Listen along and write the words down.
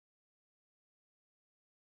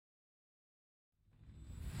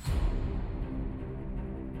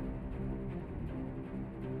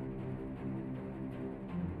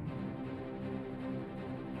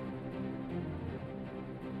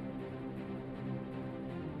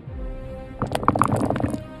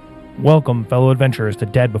Welcome, fellow adventurers, to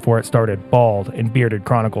Dead Before It Started, Bald and Bearded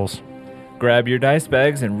Chronicles. Grab your dice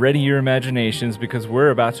bags and ready your imaginations because we're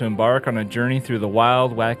about to embark on a journey through the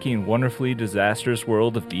wild, wacky, and wonderfully disastrous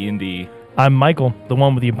world of D&D. I'm Michael, the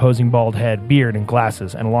one with the imposing bald head, beard, and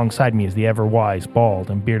glasses, and alongside me is the ever-wise, bald,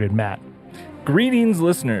 and bearded Matt. Greetings,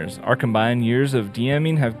 listeners. Our combined years of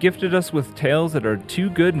DMing have gifted us with tales that are too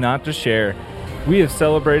good not to share. We have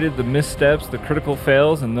celebrated the missteps, the critical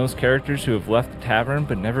fails, and those characters who have left the tavern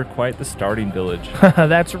but never quite the starting village.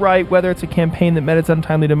 That's right, whether it's a campaign that met its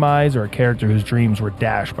untimely demise or a character whose dreams were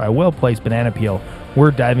dashed by a well-placed banana peel, we're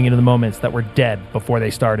diving into the moments that were dead before they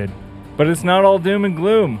started. But it's not all doom and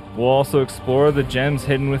gloom. We'll also explore the gems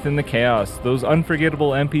hidden within the chaos, those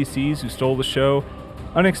unforgettable NPCs who stole the show,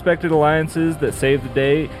 unexpected alliances that save the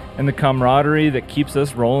day, and the camaraderie that keeps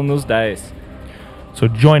us rolling those dice. So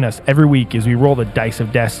join us every week as we roll the dice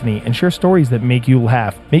of destiny and share stories that make you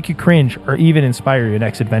laugh, make you cringe, or even inspire your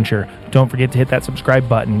next adventure. Don't forget to hit that subscribe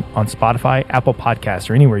button on Spotify, Apple Podcasts,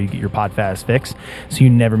 or anywhere you get your Podfast fix so you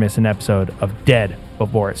never miss an episode of Dead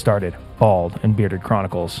Before It Started, Bald and Bearded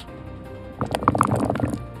Chronicles.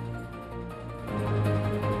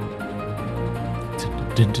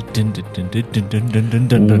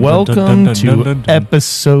 Welcome to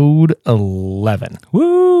episode 11.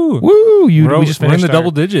 Woo! Woo! We just we're in finished the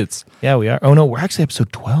double digits. Yeah, we are. Oh, no, we're actually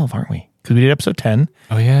episode 12, aren't we? Because we did episode 10.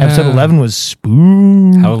 Oh, yeah. Episode 11 was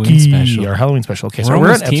spooky. Halloween special. Our Halloween special. Okay, so We're we're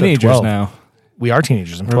almost at episode teenagers 12. now. We are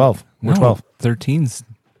teenagers. I'm 12. We're 12. 13's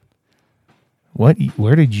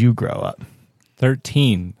Where did you grow up?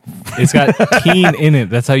 13. It's got teen in it.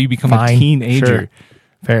 That's how you become a teenager. Sure.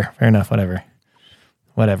 Fair enough. Whatever.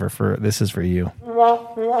 This is for you.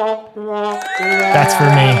 That's for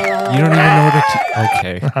me. You don't even know what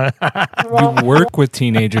okay. You work with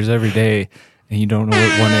teenagers every day, and you don't know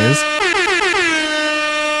what one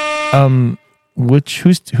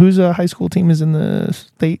is. Whose high school team is in the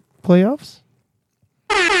state playoffs?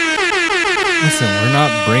 Listen, we're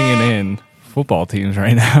not bringing in football teams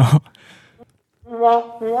right now.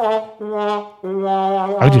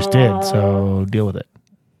 I just did, so deal with it.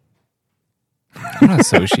 I'm not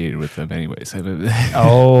associated with them anyways.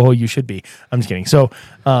 Oh, you should be. I'm just kidding. So,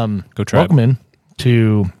 Go Tribe. welcome in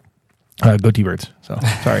to Go T-Birds. So,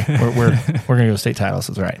 sorry, we're gonna go state titles.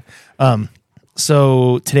 That's right.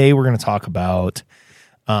 So today we're gonna talk about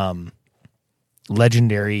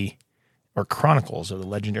legendary or chronicles of the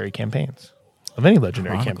legendary campaigns of any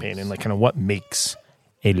legendary campaign, and like kind of what makes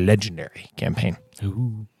a legendary campaign.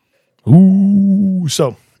 Ooh.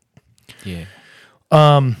 So, Yeah.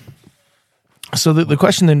 So the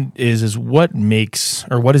question then is what makes,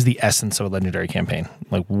 or what is the essence of a legendary campaign?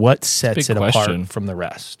 Like what sets it apart from the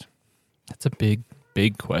rest? That's a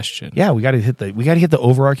big question. Yeah, we got to hit the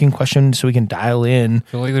overarching question so we can dial in.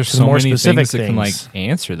 I feel like there's to so more many specific things that can like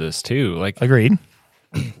answer this too. Like Agreed.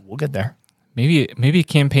 We'll get there. maybe a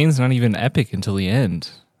campaign's not even epic until the end.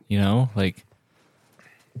 You know, like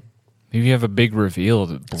maybe you have a big reveal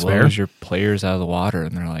that blows your players out of the water,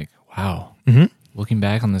 and they're like, "Wow." Mm-hmm. Looking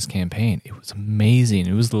back on this campaign, it was amazing.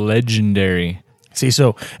 It was legendary. See,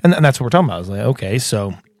 so and that's what we're talking about. I was like, okay,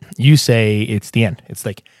 so you say it's the end. It's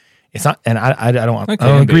like it's not, and I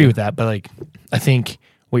don't agree with that, but like I think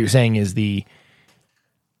what you're saying is the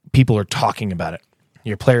people are talking about it.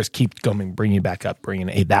 Your players keep going, bringing you back up,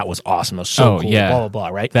 hey, that was awesome. That was so cool. Yeah. Blah blah blah.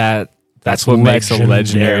 Right. That's what makes a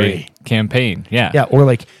legendary campaign. Yeah. Yeah. Or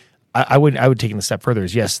like I would take it a step further.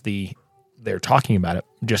 Is yes, they're talking about it,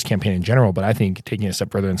 just campaign in general, but I think taking it a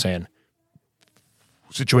step further and saying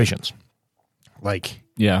situations like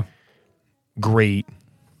great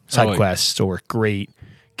side quests or great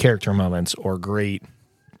character moments or great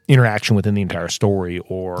interaction within the entire story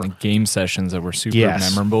or like game sessions that were super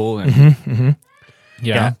memorable. And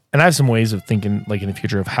yeah. And I have some ways of thinking like in the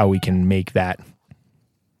future of how we can make that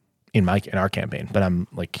in our campaign, but I'm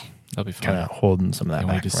like kind of holding some of that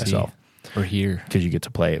back for myself. Or here because you get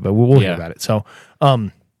to play it, but we'll hear about it. So,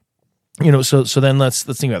 so then let's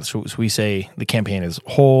think about this. So we say the campaign is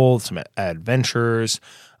whole, some adventures.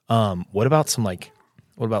 What about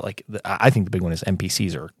I think the big one is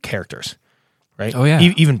NPCs or characters, right? Oh yeah,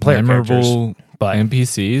 even player memorable characters, but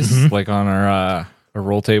NPCs like on our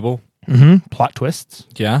roll table. Mm-hmm. Plot twists.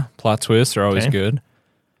 Yeah, plot twists are always good.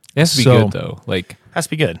 It has to be good though. Like has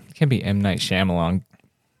to be good. It can't be M. Night Shyamalan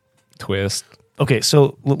twist. Okay,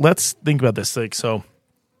 so let's think about this. Like, so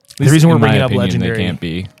the reason we're bringing up legendary, they can't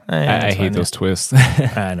be. I hate those twists.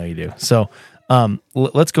 I know you do. So,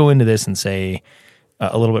 let's go into this and say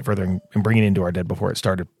a little bit further and bring it into our Dead Before It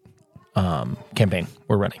Started campaign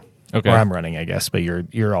we're running. Okay. Or I'm running, I guess, but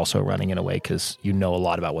you're also running in a way because you know a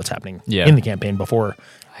lot about what's happening Yeah. in the campaign before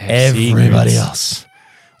have everybody secrets. else.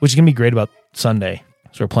 Which is going to be great about Sunday.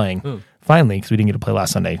 So we're playing finally because we didn't get to play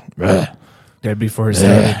last Sunday. Dead before it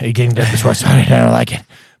started. Getting dead before Sunday. I don't like it.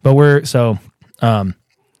 But let's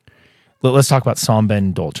talk about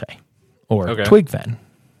Somben Dolce or Twigfen,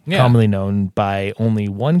 commonly known by only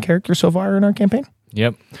one character so far in our campaign.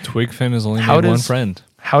 Yep. Twigfen has only made one friend.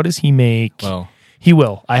 How does he make... Well, he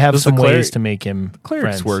will. I have some ways to make him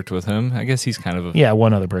clerics friends. worked with him. I guess he's kind of a... Yeah,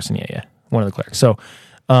 one other person. Yeah. One of the clerics. So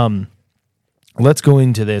let's go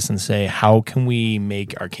into this and say, how can we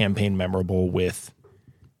make our campaign memorable with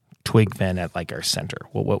Twigfen at like our center?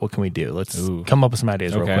 What can we do? Let's come up with some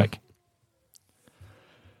ideas real quick.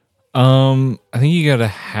 I think you got to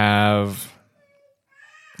have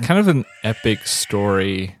kind of an epic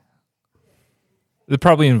story. It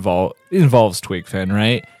probably involves Twigfen,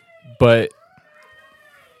 right? But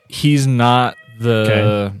he's not he's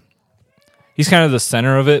kind of the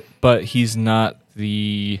center of it, but he's not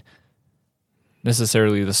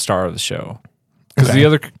necessarily the star of the show. Because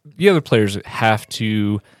the other players have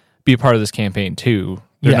to be a part of this campaign too.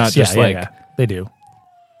 They're not just they do.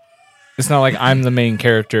 It's not like I'm the main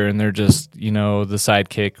character and they're just, the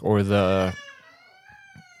sidekick or the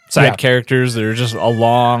side characters. They're just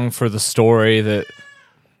along for the story that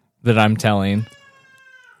I'm telling.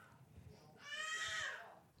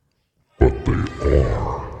 But they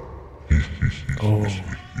are.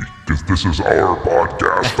 Because this is our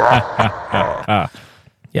podcast.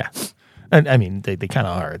 Yeah. And I mean, they kind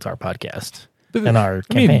of are. It's our podcast and our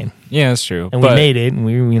campaign. Yeah, that's true. And we made it and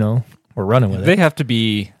we're running with it. They have to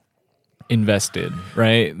be invested,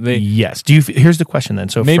 right? Yes. Here's the question then.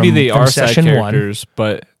 So maybe they are session side characters,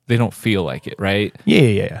 but they don't feel like it, right?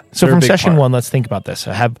 Yeah. So from session one, let's think about this.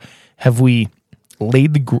 Have we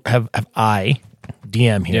laid have I,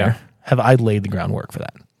 DM here, have I laid the groundwork for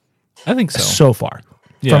that? I think so. So far.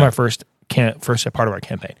 From our first part of our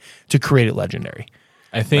campaign to create it legendary.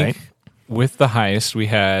 I think with the heist, we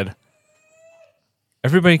had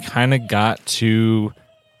everybody kind of got to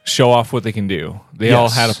show off what they can do. They all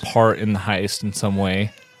had a part in the heist in some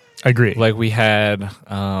way. I agree. Like we had,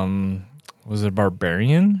 was it a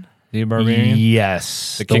barbarian? The barbarian?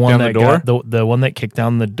 Yes. The one that door? The one that kicked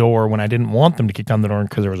down the door when I didn't want them to kick down the door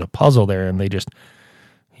because there was a puzzle there and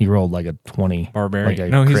he rolled like a 20. Barbarian? Like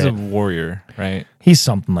no, he's crit. a warrior, right? He's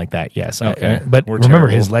something like that, yes. Okay. But We're remember,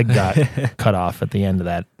 terrible. his leg got cut off at the end of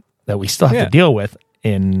that we still have to deal with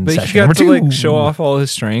in but session he got number to 2. show off all his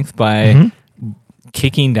strength by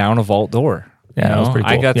kicking down a vault door. Yeah, that was pretty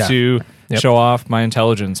cool. I got to show off my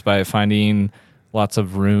intelligence by finding lots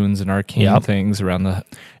of runes and arcane things around the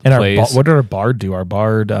place. What did our bard do? Our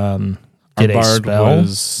bard did our a bard spell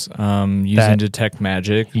was using detect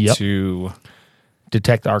magic to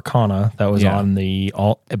detect arcana that was on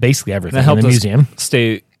basically everything that helped in the museum. Us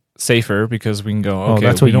stay safer because we can go, okay,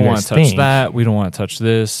 that's what we don't you want guys to touch think. that. We don't want to touch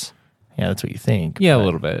this. Yeah, that's what you think. Yeah, but, a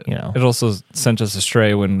little bit. It also sent us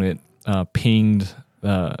astray when it pinged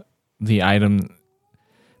the item,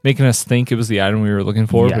 making us think it was the item we were looking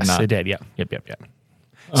for, but not. It did. Yeah. Yep.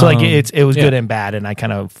 So it was good and bad, and I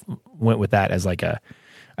kind of went with that as I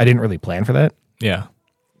didn't really plan for that. Yeah.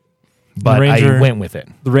 But I went with it.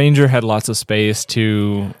 The ranger had lots of space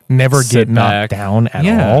to never get knocked down at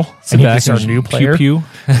all. And it's our new player. Pew.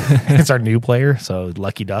 It's our new player, so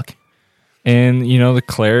lucky duck. And the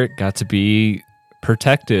cleric got to be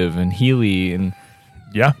protective and healy and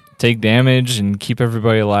take damage and keep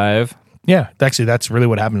everybody alive. Yeah, actually, that's really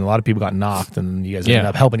what happened. A lot of people got knocked, and you guys ended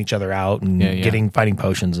up helping each other out and fighting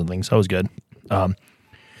potions and things. So it was good. But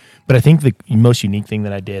I think the most unique thing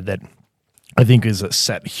that I did that I think is a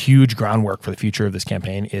set huge groundwork for the future of this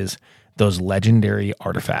campaign is those legendary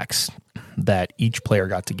artifacts that each player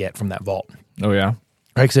got to get from that vault. Oh, yeah?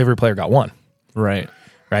 Right, because every player got one. Right.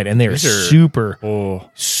 And they're super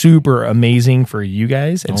amazing for you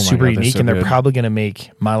guys and super unique, and they're probably going to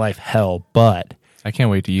make my life hell, but... I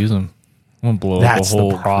can't wait to use them. I'm going to blow up That's a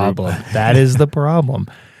whole the problem. group. That is the problem.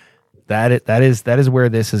 That is where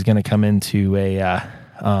this is going to come into a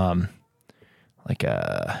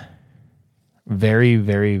very,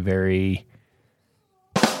 very, very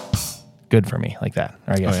good for me, like that.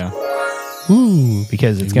 I guess. Oh, yeah. Ooh,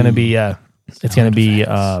 because it's going to be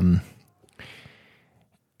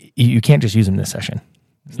you can't just use them this session.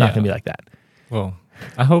 It's not going to be like that. Well,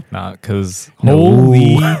 I hope not, because No.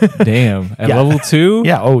 holy damn. At level 2?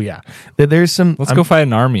 Yeah. Oh, yeah. There's some. Let's go fight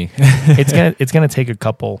an army. It's gonna take a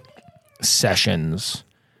couple sessions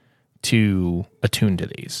to attune to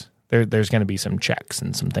these. There's going to be some checks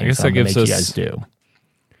and some things I guess that I'm gonna gives make us you guys do.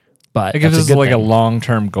 But It gives that's us like a thing.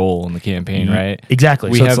 long-term goal in the campaign, right? Exactly.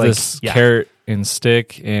 We So have it's like, this carrot and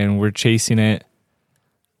stick, and we're chasing it,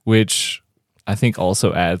 which I think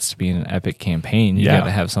also adds to being an epic campaign. You got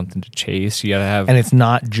to have something to chase. You got to have and it's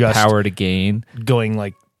not just power to gain. going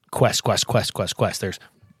like quest. There's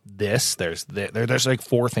this. There's like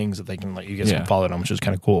 4 things that they can you guys can follow them, which is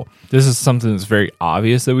kind of cool. This is something that's very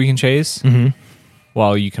obvious that we can chase,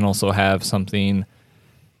 while you can also have something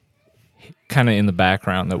kind of in the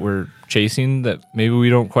background that we're chasing that maybe we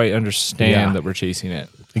don't quite understand that we're chasing it.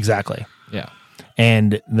 Exactly. Yeah.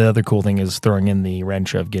 And the other cool thing is throwing in the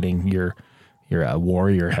wrench of getting your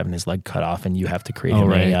warrior having his leg cut off, and you have to create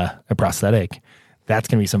a prosthetic. That's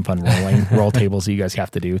gonna be some fun roll tables that you guys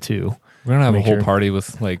have to do too. We're gonna have a whole party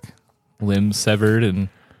with like limbs severed and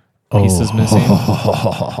pieces missing.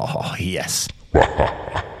 Oh, yes.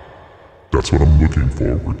 That's what I'm looking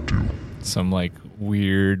forward to. Some like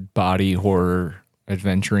weird body horror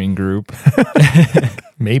adventuring group.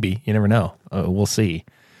 Maybe. You never know. We'll see.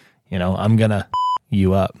 I'm gonna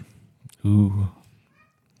you up. Ooh.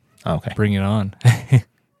 Okay. Bring it on.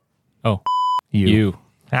 Oh, you.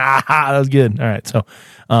 That was good. All right. So,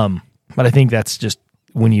 but I think that's just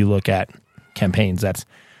when you look at campaigns, this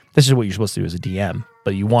is what you're supposed to do as a DM,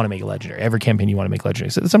 but you want to make it legendary. Every campaign you want to make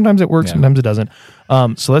legendary. So sometimes it works, sometimes it doesn't.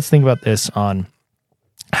 So let's think about this on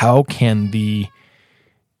how can the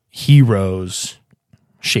heroes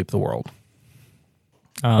shape the world?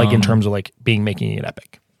 Like in terms of like making it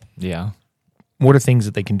epic. Yeah. What are things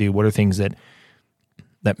that they can do? What are things that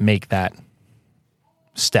make that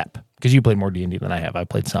step? Because you played more D&D than I have. I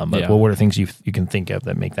played some, but what are things you can think of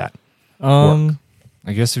that make that work?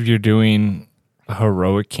 I guess if you're doing a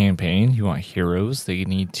heroic campaign, you want heroes. They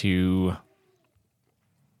need to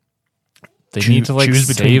like choose between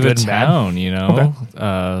save a good and bad?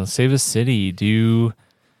 town, save a city, do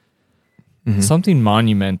something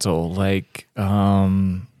monumental, like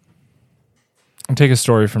I'll take a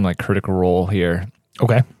story from like Critical Role here.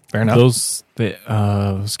 Okay, fair enough. Those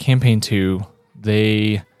was campaign 2.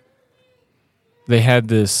 They had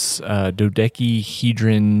this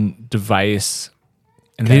dodecahedron device,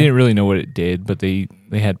 and they didn't really know what it did, but they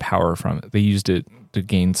had power from it. They used it to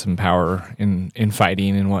gain some power in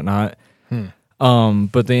fighting and whatnot.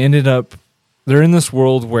 But they ended up, they're in this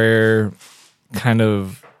world where kind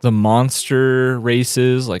of the monster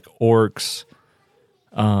races like orcs,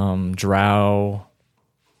 drow,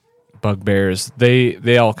 bugbears,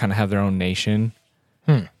 they all kind of have their own nation.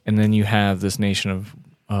 And then you have this nation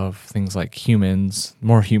of things like humans,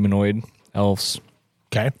 more humanoid elves.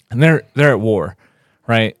 Okay. And they're at war,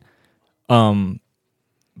 right? But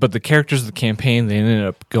the characters of the campaign, they ended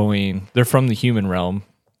up going, they're from the human realm,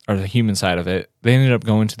 or the human side of it. They ended up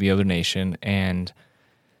going to the other nation and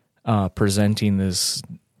presenting this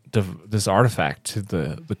artifact to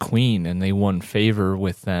the queen, and they won favor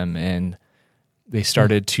with them, and they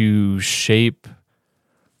started to shape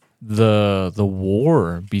the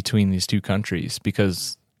war between these two countries,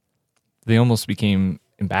 because they almost became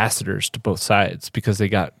ambassadors to both sides because they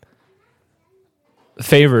got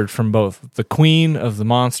favored from both the queen of the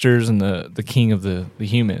monsters and the king of the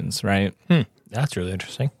humans, right? That's really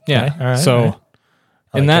interesting. Yeah. Okay. All right, so all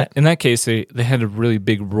right. in that case, they had a really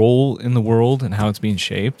big role in the world and how it's being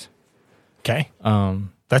shaped. Okay.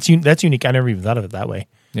 That's unique. I never even thought of it that way.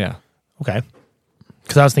 Yeah. Okay.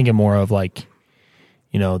 Because I was thinking more of like,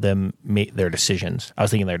 them make their decisions. I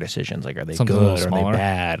was thinking their decisions, like, are they Something a good little or are smaller? they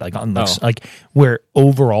bad? Like, like where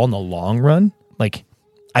overall in the long run, like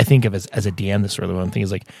I think of as a DM, this sort of one thing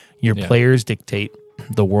is like your players dictate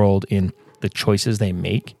the world in the choices they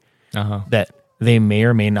make that they may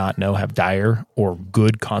or may not know have dire or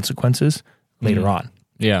good consequences later on.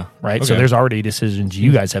 Yeah. Right. Okay. So there's already decisions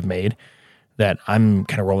you guys have made that I'm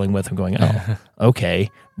kind of rolling with and going, oh,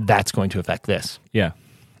 okay, that's going to affect this. Yeah.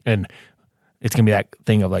 And it's going to be that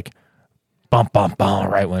thing of like, bump, bump,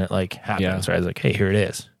 bump, right when it like happens. Right? I was like, hey, here it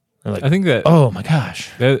is. They're like, I think that, oh my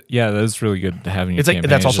gosh. that's really good to have in your It's like, campaign.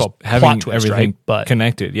 that's It's also just a having plot twist, everything right? But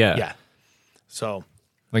connected. Yeah. yeah. So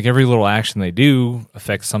Like every little action they do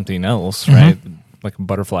affects something else, right? Like a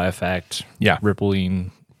butterfly effect. Yeah.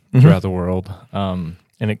 Rippling throughout the world.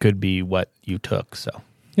 and it could be what you took. So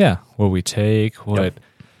Yeah. What we take, what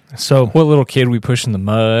little kid we push in the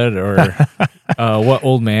mud, or what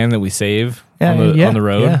old man that we save on the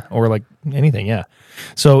road. Yeah. Or like anything. Yeah.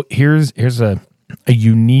 So here's a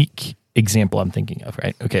unique example I'm thinking of,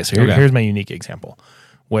 right? Okay. So here's my unique example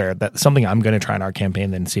where that's something I'm going to try in our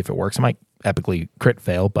campaign, then see if it works. I might epically crit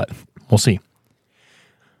fail, but we'll see.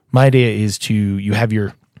 My idea is you have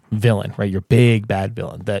your villain, right? Your big bad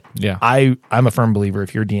villain that I'm a firm believer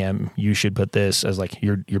if you're DM, you should put this as like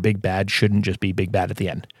your big bad shouldn't just be big bad at the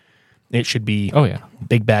end. It should be Oh, yeah.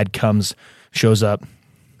 big bad shows up,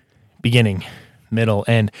 beginning, middle,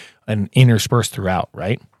 and interspersed throughout,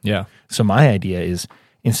 right? Yeah. So my idea is,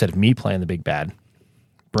 instead of me playing the big bad,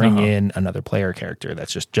 bring in another player character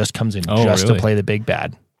that's just comes in just really? to play the big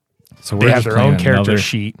bad. So They we're have just their own playing character another-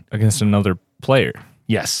 sheet. against another player.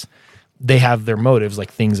 Yes. They have their motives,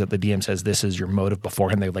 like things that the DM says, this is your motive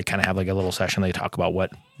beforehand. They like kind of have like a little session. They talk about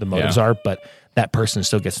what the motives are, but that person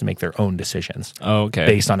still gets to make their own decisions Oh, okay.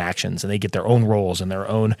 based on actions, and they get their own roles and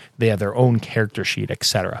they have their own character sheet,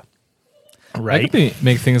 etc. That Right? could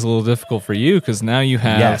make things a little difficult for you because now you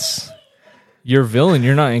have Yes. your villain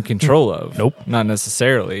you're not in control of. Nope. Not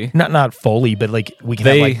necessarily. Not fully, but like we can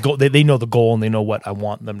have like goal, they know the goal and they know what I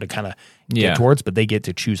want them to kind of get towards, but they get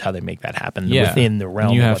to choose how they make that happen within the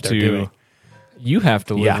realm you of have what they're to, doing. You have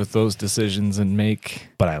to live Yeah. with those decisions and make.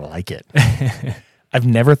 But I like it. I've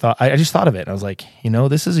never thought. I just thought of it. I was like,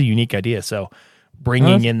 this is a unique idea. So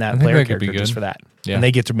bringing in I that think player that could be character just good. for that, Yeah. and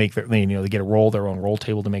they get to make their, they get to roll their own roll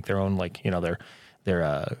table to make their own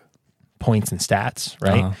their points and stats.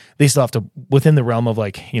 Right? Uh-huh. They still have to within the realm of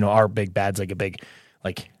our big bad's like a big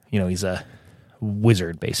he's a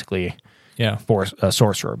wizard basically. Yeah. For a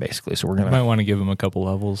sorcerer, basically. So we're I might gonna. want to give him a couple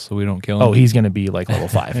levels so we don't kill him. Oh, he's gonna be like level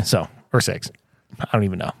 5, or 6. I don't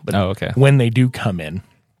even know. But okay. when they do come in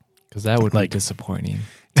Because that would be disappointing.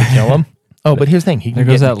 to kill him, but here's the thing: he There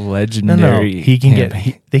can goes get that legendary. He can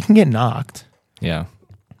campaign. they can get knocked, Yeah.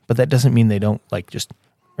 but that doesn't mean they don't just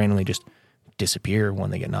randomly just disappear when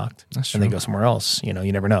they get knocked That's and they true. go somewhere else. You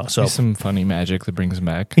never know. So There's some funny magic that brings them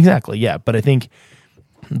back. exactly, yeah. But I think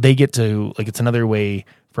they get to it's another way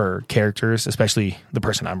for characters, especially the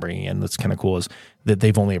person I'm bringing in. That's kind of cool is that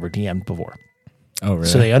they've only ever DM'd before. Oh, really?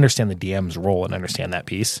 So they understand the DM's role and understand that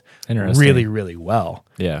piece Interesting. really, really well.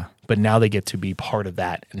 Yeah. But now they get to be part of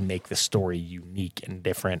that and make the story unique and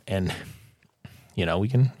different. And, we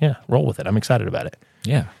can, roll with it. I'm excited about it.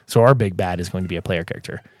 Yeah. So our big bad is going to be a player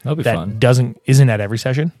character. That'll be that fun. Isn't at every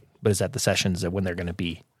session, but is at the sessions that when they're going to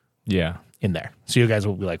be Yeah. in there. So you guys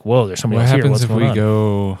will be like, whoa, there's somebody What else here. happens What's if going we on?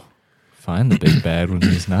 go find the big bad when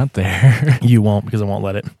he's not there? You won't, because I won't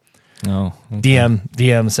let it. No.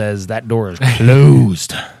 DM says that door is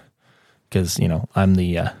closed. Because, I'm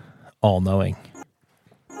the all-knowing.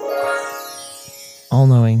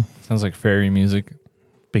 All-knowing. Sounds like fairy music.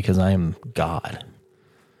 Because I am God.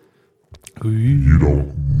 You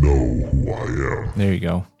don't know who I am. There you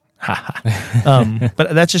go.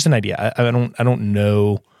 But that's just an idea. I don't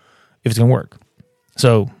know if it's going to work.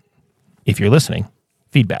 So if you're listening,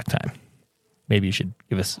 feedback time. Maybe you should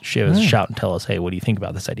give us a shout and tell us, hey, what do you think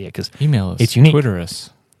about this idea? Because Email us. it's unique. Twitter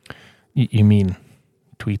us. You mean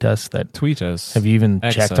tweet us? Tweet us. Have you even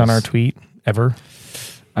X checked us. on our tweet ever?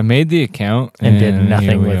 I made the account And did here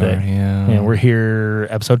nothing we with are. it. Yeah. And we're here,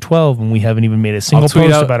 episode 12, and we haven't even made a single tweet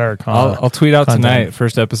post out- about our I'll tweet out content. tonight.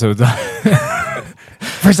 First episode's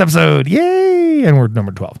First episode, yay! And we're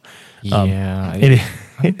number 12. Yeah.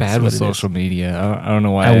 It Bad is with what it social media. I don't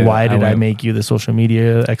know why. And why did I went- make you the social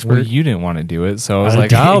media expert? Well, you didn't want to do it, so I was I like,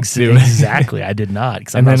 did I'll do it. Exactly. I did not,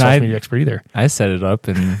 because I'm And not a then social I- media expert either. I set it up,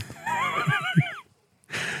 and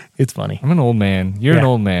It's funny. I'm an old man. You're an Yeah.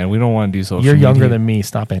 old man. We don't want to do social You're media. younger than me.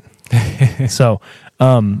 Stop it. So,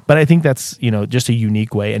 but I think that's, just a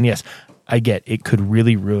unique way. And yes, I get it could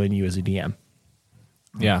really ruin you as a DM.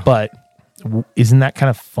 Yeah. But isn't that kind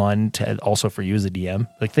of fun to also for you as a DM?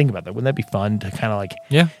 Like, think about that. Wouldn't that be fun to kind of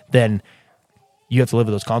Yeah. then you have to live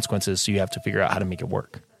with those consequences. So you have to figure out how to make it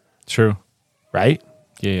work. True. Right?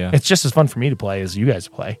 Yeah, yeah. It's just as fun for me to play as you guys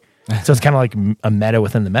to play. So it's kind of like a meta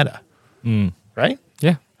within the meta. Right?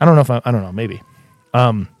 Yeah. I don't know I don't know. Maybe.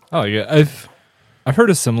 Oh, yeah. I've heard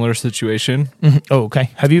a similar situation, Oh, okay.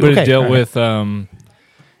 Have you? but okay. it dealt all right. with it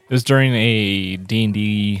was during a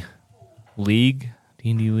D&D league.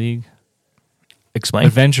 D&D league? Explain.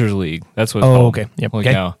 Adventures League. That's what it's Oh, called. okay. Yep. Holy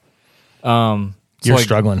Okay. cow. So You're like,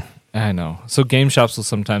 struggling. I know. So game shops will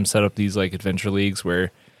sometimes set up these like adventure leagues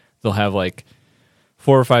where they'll have like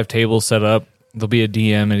 4 or 5 tables set up. There'll be a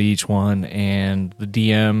DM at each one, and the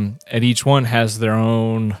DM at each one has their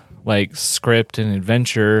own like script and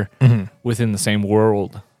adventure within the same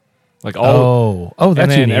world. Like all Oh, that's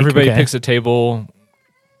and then unique. everybody Okay. picks a table.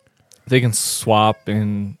 They can swap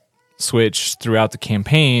and switch throughout the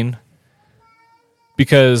campaign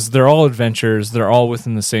because they're all adventures. They're all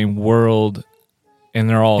within the same world, and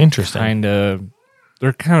they're all Interesting.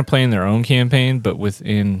 they're kind of playing their own campaign, but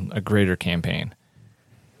within a greater campaign.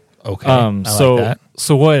 Okay. I like So that.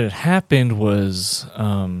 what had happened was,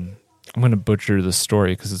 I'm going to butcher the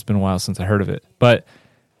story because it's been a while since I heard of it, but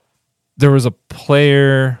there was a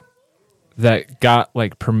player that got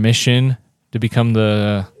like permission to become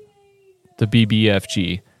the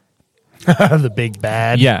BBFG, The big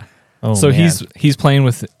bad. Yeah. Oh, so man. he's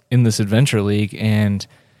playing in this adventure league, and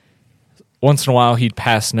once in a while he'd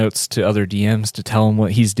pass notes to other DMs to tell him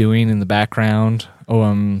what he's doing in the background.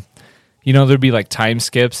 There'd be like time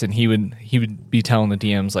skips, and he would be telling the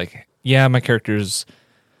DMs like, yeah, my character's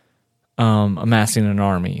amassing an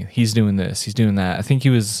army. He's doing this. He's doing that. I think he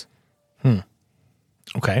was.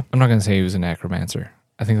 Okay. I'm not going to say he was a necromancer.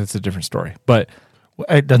 I think that's a different story. But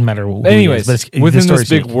it doesn't matter who anyways, he is, but within this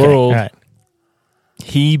big okay. world, Right.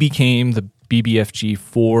 he became the BBFG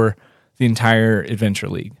for the entire adventure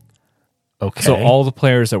league. Okay. So all the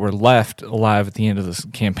players that were left alive at the end of this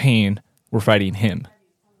campaign were fighting him.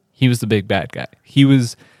 He was the big bad guy. He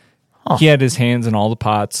had his hands in all the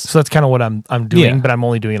pots. So that's kind of what I'm doing, Yeah. but I'm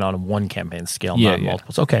only doing it on a one campaign scale, Yeah, not yeah.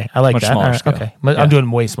 multiples. Okay, I like Much that. smaller All right, scale. Okay, but Yeah. I'm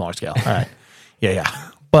doing way smaller scale. All right. Yeah.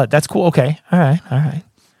 But that's cool. Okay. All right.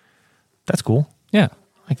 That's cool. Yeah.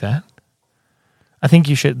 I like that. I think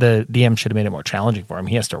the DM should have made it more challenging for him.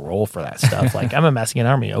 He has to roll for that stuff. Like, I'm amassing an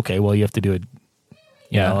army. Okay, well, you have to do it.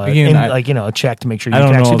 Yeah. A check to make sure you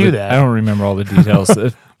can actually do that. I don't remember all the details.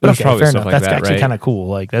 There's Okay, probably fair stuff enough. like That's that, actually right? kind of cool.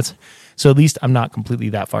 Like so at least I'm not completely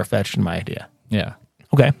that far fetched in my idea. Yeah.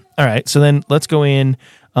 Okay. All right. So then let's go in,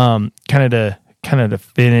 kind of to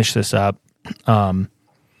finish this up.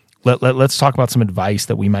 Let's talk about some advice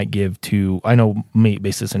that we might give to. I know me,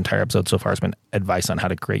 basically this entire episode so far has been advice on how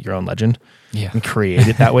to create your own legend, and create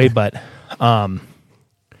it that way. But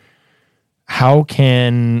how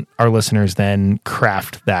can our listeners then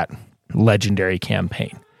craft that legendary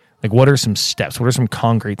campaign? Like, what are some steps? What are some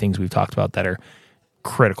concrete things we've talked about that are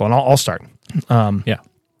critical? And I'll start. One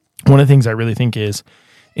of the things I really think is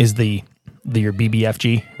your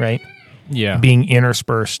BBFG, right? Yeah. Being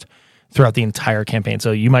interspersed throughout the entire campaign.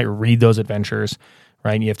 So you might read those adventures,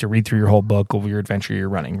 right? And you have to read through your whole book over your adventure you're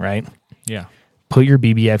running, right? Yeah. Put your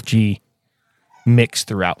BBFG mix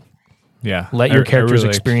throughout. Yeah. Let your characters really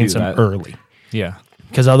experience like to them do that. early. Yeah.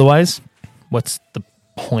 Because otherwise, what's the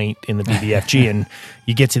point in the BBFG? And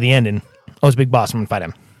you get to the end and, it's Big Boss, I'm going to fight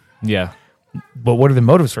him. Yeah. But what are the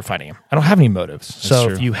motives for fighting him? I don't have any motives. So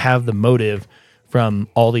true. if you have the motive from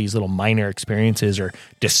all these little minor experiences or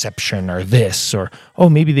deception or this or,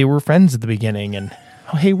 maybe they were friends at the beginning and,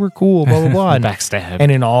 hey, we're cool, blah, blah, blah. And, Backstab.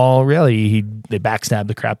 And in all reality, they backstabbed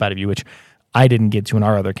the crap out of you, which I didn't get to in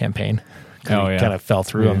our other campaign. Kind of fell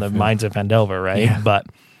through on the Mines of Vandelver, right? Yeah. But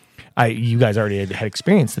you guys already had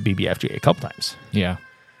experienced the BBFG a couple times. Yeah.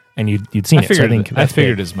 And you'd seen it. So I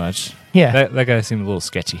figured as much. Yeah. That guy seemed a little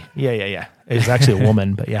sketchy. Yeah. It was actually a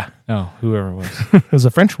woman, but yeah. Oh, whoever it was. It was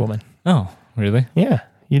a French woman. Oh, really? Yeah.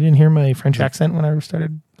 You didn't hear my French accent when I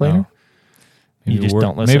started playing her? Maybe You just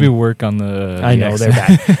don't listen. Maybe work on the. I know, accent.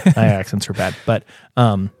 they're bad. My accents are bad. But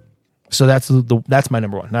so that's my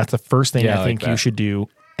number one. That's the first thing I think you should do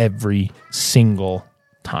every single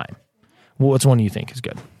time. What's one you think is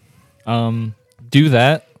good? Do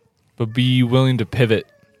that, but be willing to pivot.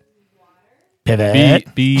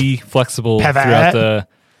 Pivot. Be flexible throughout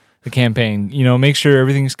the campaign. Make sure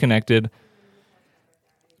everything's connected.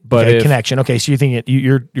 But connection. Okay, so you think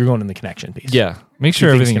you're going in the connection piece. Yeah, make sure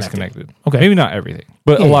everything is connected. Okay, maybe not everything,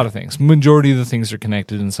 but a lot of things. Majority of the things are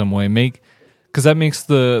connected in some way. Because that makes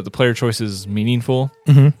the player choices meaningful.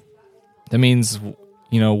 Mm-hmm. That means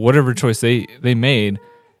whatever choice they made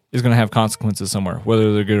is going to have consequences somewhere,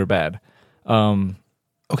 whether they're good or bad.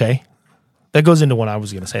 Okay. That goes into what I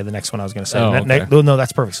was going to say. The next one I was going to say. Okay. No,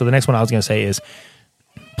 that's perfect. So the next one I was going to say is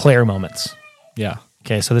player moments. Yeah.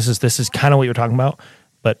 Okay. So this is kind of what you're talking about,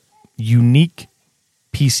 but unique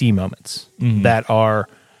PC moments that are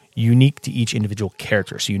unique to each individual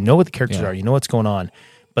character. So you know what the characters are, you know what's going on,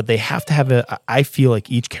 but they have to have I feel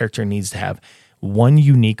like each character needs to have one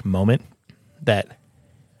unique moment that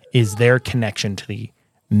is their connection to the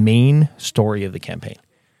main story of the campaign.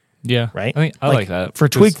 Yeah. Right? I like that. For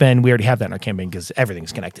Twigfen, we already have that in our campaign because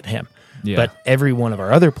everything's connected to him. Yeah. But every one of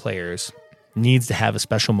our other players needs to have a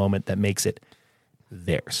special moment that makes it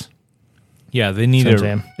theirs. Yeah, they need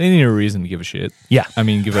a reason to give a shit. Yeah. I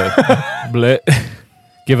mean, give a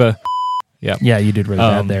yeah. Yeah, you did really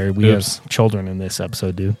bad there. We oops. have children in this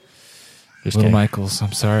episode, dude. Just Little kidding. Michaels,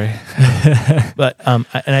 I'm sorry. But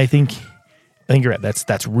and I think you're right.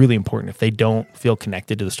 That's really important. If they don't feel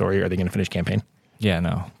connected to the story, are they going to finish campaign? Yeah,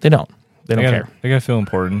 no. They don't. They don't care. They gotta feel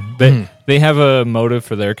important. They have a motive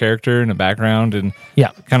for their character and a background and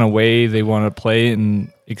kind of way they want to play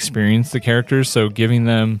and experience the characters. So giving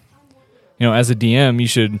them, as a DM, you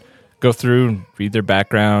should go through and read their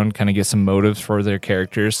background, kind of get some motives for their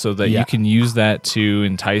characters so that you can use that to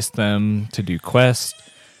entice them to do quests,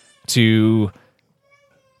 to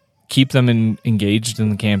keep them engaged in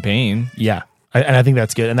the campaign. Yeah. And I think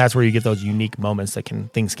that's good. And that's where you get those unique moments that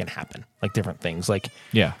things can happen, like different things, like,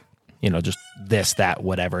 just this, that,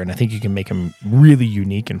 whatever. And I think you can make them really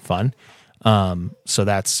unique and fun. So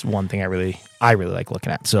that's one thing I really like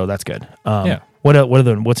looking at. So that's good.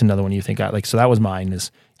 What's another one you think like, so that was mine,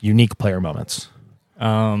 is unique player moments.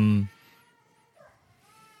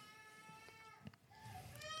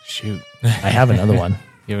 Shoot. I have another one.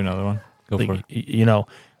 You have another one? Go for it.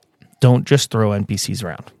 Don't just throw NPCs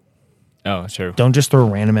around. Oh, sure. Don't just throw a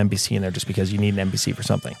random NPC in there just because you need an NPC for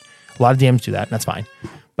something. A lot of DMs do that, and that's fine.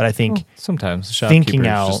 But I think sometimes the shopkeeper is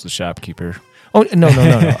just the shopkeeper. Oh, no.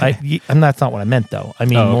 And that's not what I meant, though. I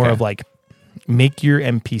mean more of like, make your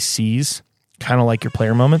NPCs kind of like your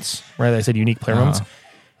player moments, right? I said unique player moments.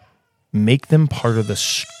 Make them part of the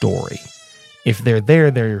story. If they're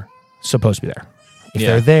there, they're supposed to be there. If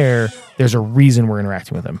they're there, there's a reason we're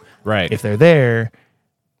interacting with them. Right. If they're there,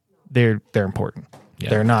 they're important. Yeah.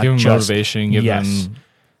 They're not give them just motivation, give them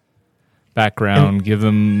background, give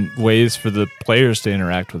them ways for the players to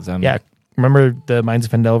interact with them. Yeah. Remember the Mines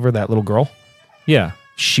of Phandelver, that little girl? Yeah.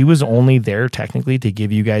 She was only there technically to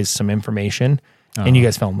give you guys some information, and you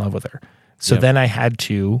guys fell in love with her. So then I had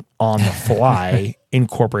to, on the fly,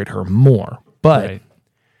 incorporate her more. But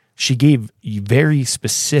she gave you very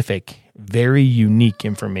specific, very unique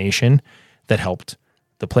information that helped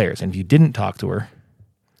the players. And if you didn't talk to her,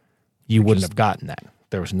 you wouldn't have gotten that.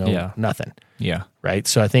 There was nothing. Yeah. Right?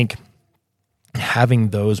 So I think having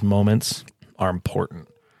those moments are important.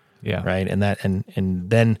 Yeah. Right? And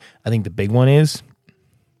then I think the big one is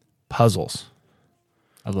puzzles.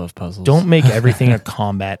 I love puzzles. Don't make everything a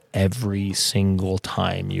combat every single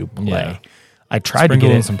time you play. Yeah. I tried to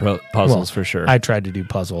get in some puzzles for sure. I tried to do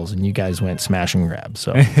puzzles, and you guys went smash and grab.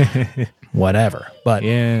 So whatever. But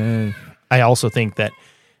I also think that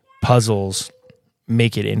puzzles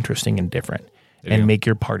make it interesting and different, and make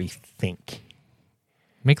your party think.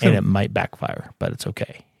 And it might backfire, but it's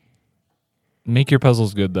okay. Make your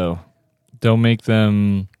puzzles good, though. Don't make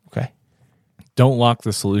them... Okay. Don't lock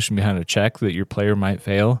the solution behind a check that your player might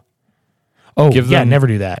fail. Oh, never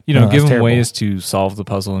do that. Give them terrible. Ways to solve the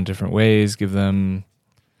puzzle in different ways. Give them...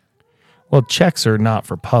 Well, checks are not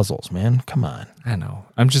for puzzles, man. Come on. I know.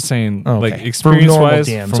 I'm just saying, like, experience-wise,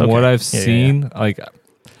 from what I've seen, like,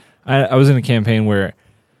 I was in a campaign where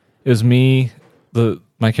it was me,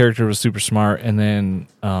 my character was super smart, and then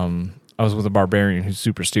I was with a barbarian who's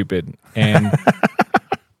super stupid, and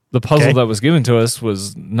the puzzle that was given to us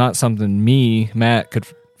was not something Matt, could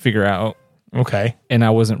figure out. Okay. And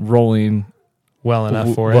I wasn't rolling well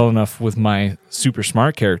enough with my super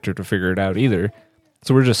smart character to figure it out either.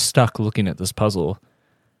 So we're just stuck looking at this puzzle.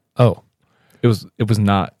 Oh. It was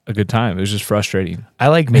not a good time. It was just frustrating. I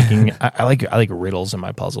like making I like riddles in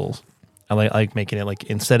my puzzles. I like making it like,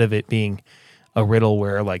 instead of it being a riddle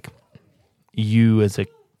where like you as a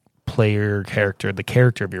player character, the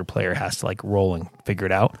character of your player has to like roll and figure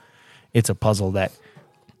it out. It's a puzzle that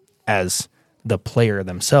as the player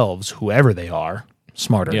themselves, whoever they are,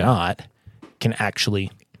 smart or not, can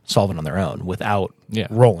actually solve it on their own without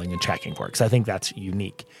rolling and checking for it. Because I think that's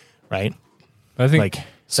unique, right? I think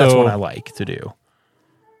that's what I like to do.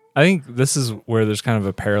 I think this is where there's kind of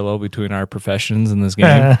a parallel between our professions in this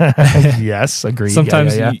game. Yes, agreed.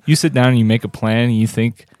 Sometimes you sit down and you make a plan and you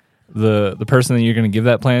think the person that you're going to give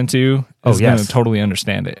that plan to is going to totally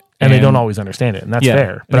understand it. And they don't always understand it, and that's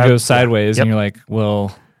fair. But it goes sideways and you're like,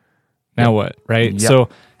 well, now what, right? Yep. So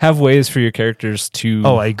have ways for your characters to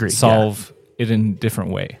solve it in a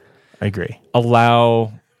different way. I agree.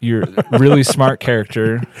 Allow your really smart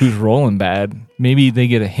character who's rolling bad, maybe they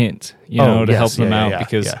get a hint, to help them out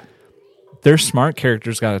because their smart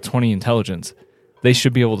character's got a 20 intelligence. They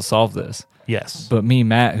should be able to solve this. Yes. But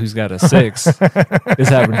Matt, who's got a 6, is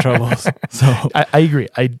having troubles. So I agree.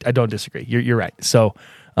 I don't disagree. You're right. So,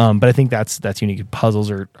 but I think that's unique.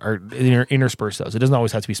 Puzzles are interspersed those. It doesn't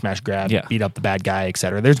always have to be smash grab, beat up the bad guy,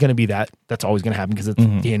 etc. There's going to be that. That's always going to happen because it's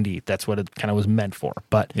D&D. That's what it kind of was meant for.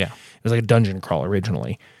 But it was like a dungeon crawl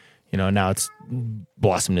originally. Now it's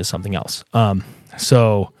blossomed into something else.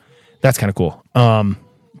 So that's kind of cool.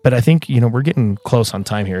 But I think, we're getting close on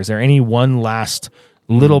time here. Is there any one last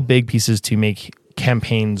little big pieces to make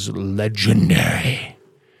campaigns legendary?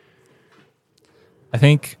 I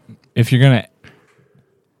think if you're going to,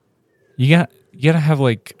 you got to have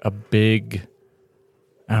like a big,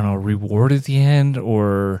 reward at the end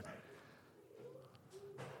or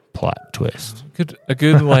plot twist. A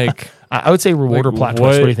good like, I would say reward or plot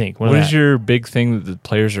twist. What do you think? What is your big thing that the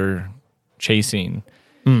players are chasing?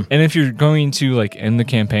 And if you're going to like end the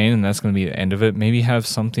campaign and that's going to be the end of it, maybe have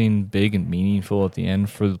something big and meaningful at the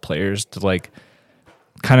end for the players to like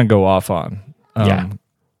kind of go off on.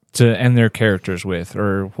 to end their characters with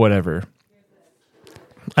or whatever.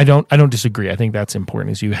 I don't disagree. I think that's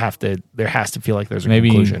important. Is there has to feel like there's a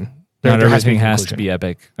conclusion. Not everything has to be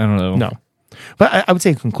epic. I don't know. No, but I would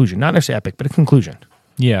say a conclusion, not necessarily epic, but a conclusion.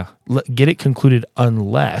 Yeah, get it concluded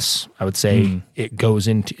unless I would say it goes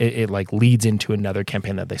into it like leads into another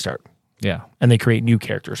campaign that they start. Yeah, and they create new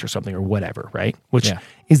characters or something or whatever, right? Which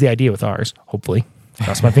is the idea with ours. Hopefully,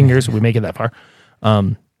 cross my fingers we make it that far.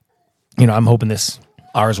 I'm hoping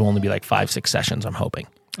ours will only be like 5-6 sessions. I'm hoping.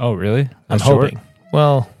 Oh, really? That's I'm hoping. Short?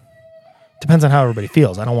 Well, depends on how everybody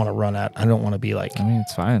feels. I don't want to run out. I don't want to be like. I mean,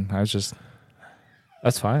 it's fine.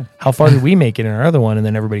 That's fine. How far did we make it in our other one, and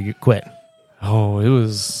then everybody quit? Oh, it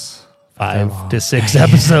was 5 to 6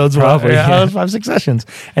 episodes. Probably, yeah. 5-6 sessions,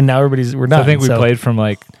 and now we're done. So I think we played from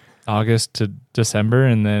like August to December,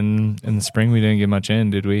 and then in the spring we didn't get much in,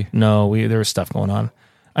 did we? No, there was stuff going on.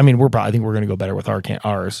 I mean, I think we're going to go better with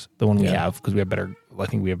ours, the one we have, because we have better. I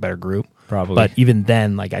think we have better group. Probably, but even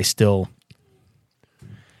then, like I still,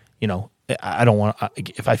 I don't want.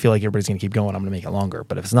 If I feel like everybody's going to keep going, I'm going to make it longer.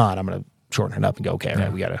 But if it's not, I'm going to shorten it up and go. Okay, all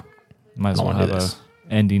right, we got to. Might as well have a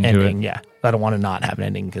ending to it. Yeah, I don't want to not have an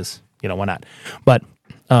ending because why not? But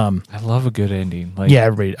I love a good ending. Like, yeah,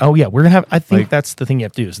 everybody. Oh yeah, we're gonna have. I think that's the thing you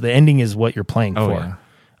have to do. So the ending is what you're playing for. Yeah.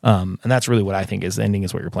 And that's really what I think is the ending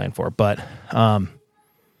is what you're playing for. But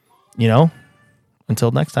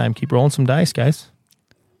until next time, keep rolling some dice, guys.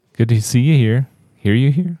 Good to see you here. Hear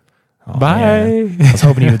you here. Oh, bye. Man. I was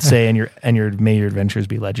hoping you would say, and your may your adventures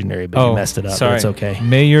be legendary, but you messed it up. Sorry. But it's okay.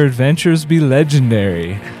 May your adventures be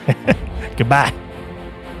legendary. Goodbye.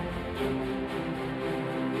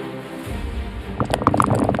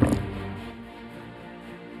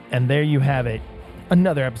 And there you have it.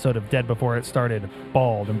 Another episode of Dead Before It Started,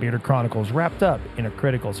 Bald and Bearded Chronicles, wrapped up in a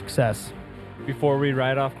critical success. Before we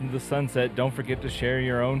ride off into the sunset, don't forget to share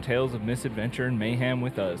your own tales of misadventure and mayhem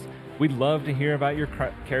with us. We'd love to hear about your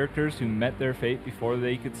characters who met their fate before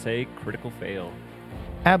they could say critical fail.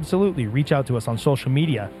 Absolutely. Reach out to us on social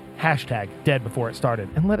media,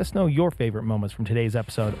 #DeadBeforeItStarted, and let us know your favorite moments from today's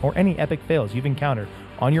episode or any epic fails you've encountered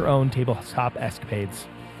on your own tabletop escapades.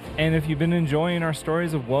 And if you've been enjoying our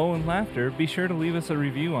stories of woe and laughter, be sure to leave us a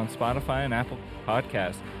review on Spotify and Apple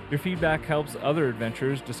Podcasts. Your feedback helps other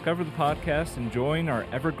adventurers discover the podcast and join our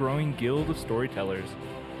ever-growing guild of storytellers.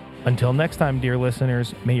 Until next time, dear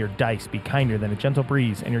listeners, may your dice be kinder than a gentle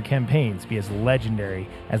breeze and your campaigns be as legendary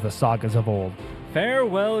as the sagas of old.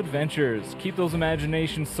 Farewell, adventurers. Keep those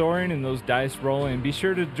imaginations soaring and those dice rolling. Be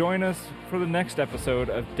sure to join us for the next episode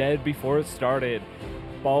of Dead Before It Started,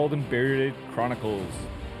 Bald and Bearded Chronicles.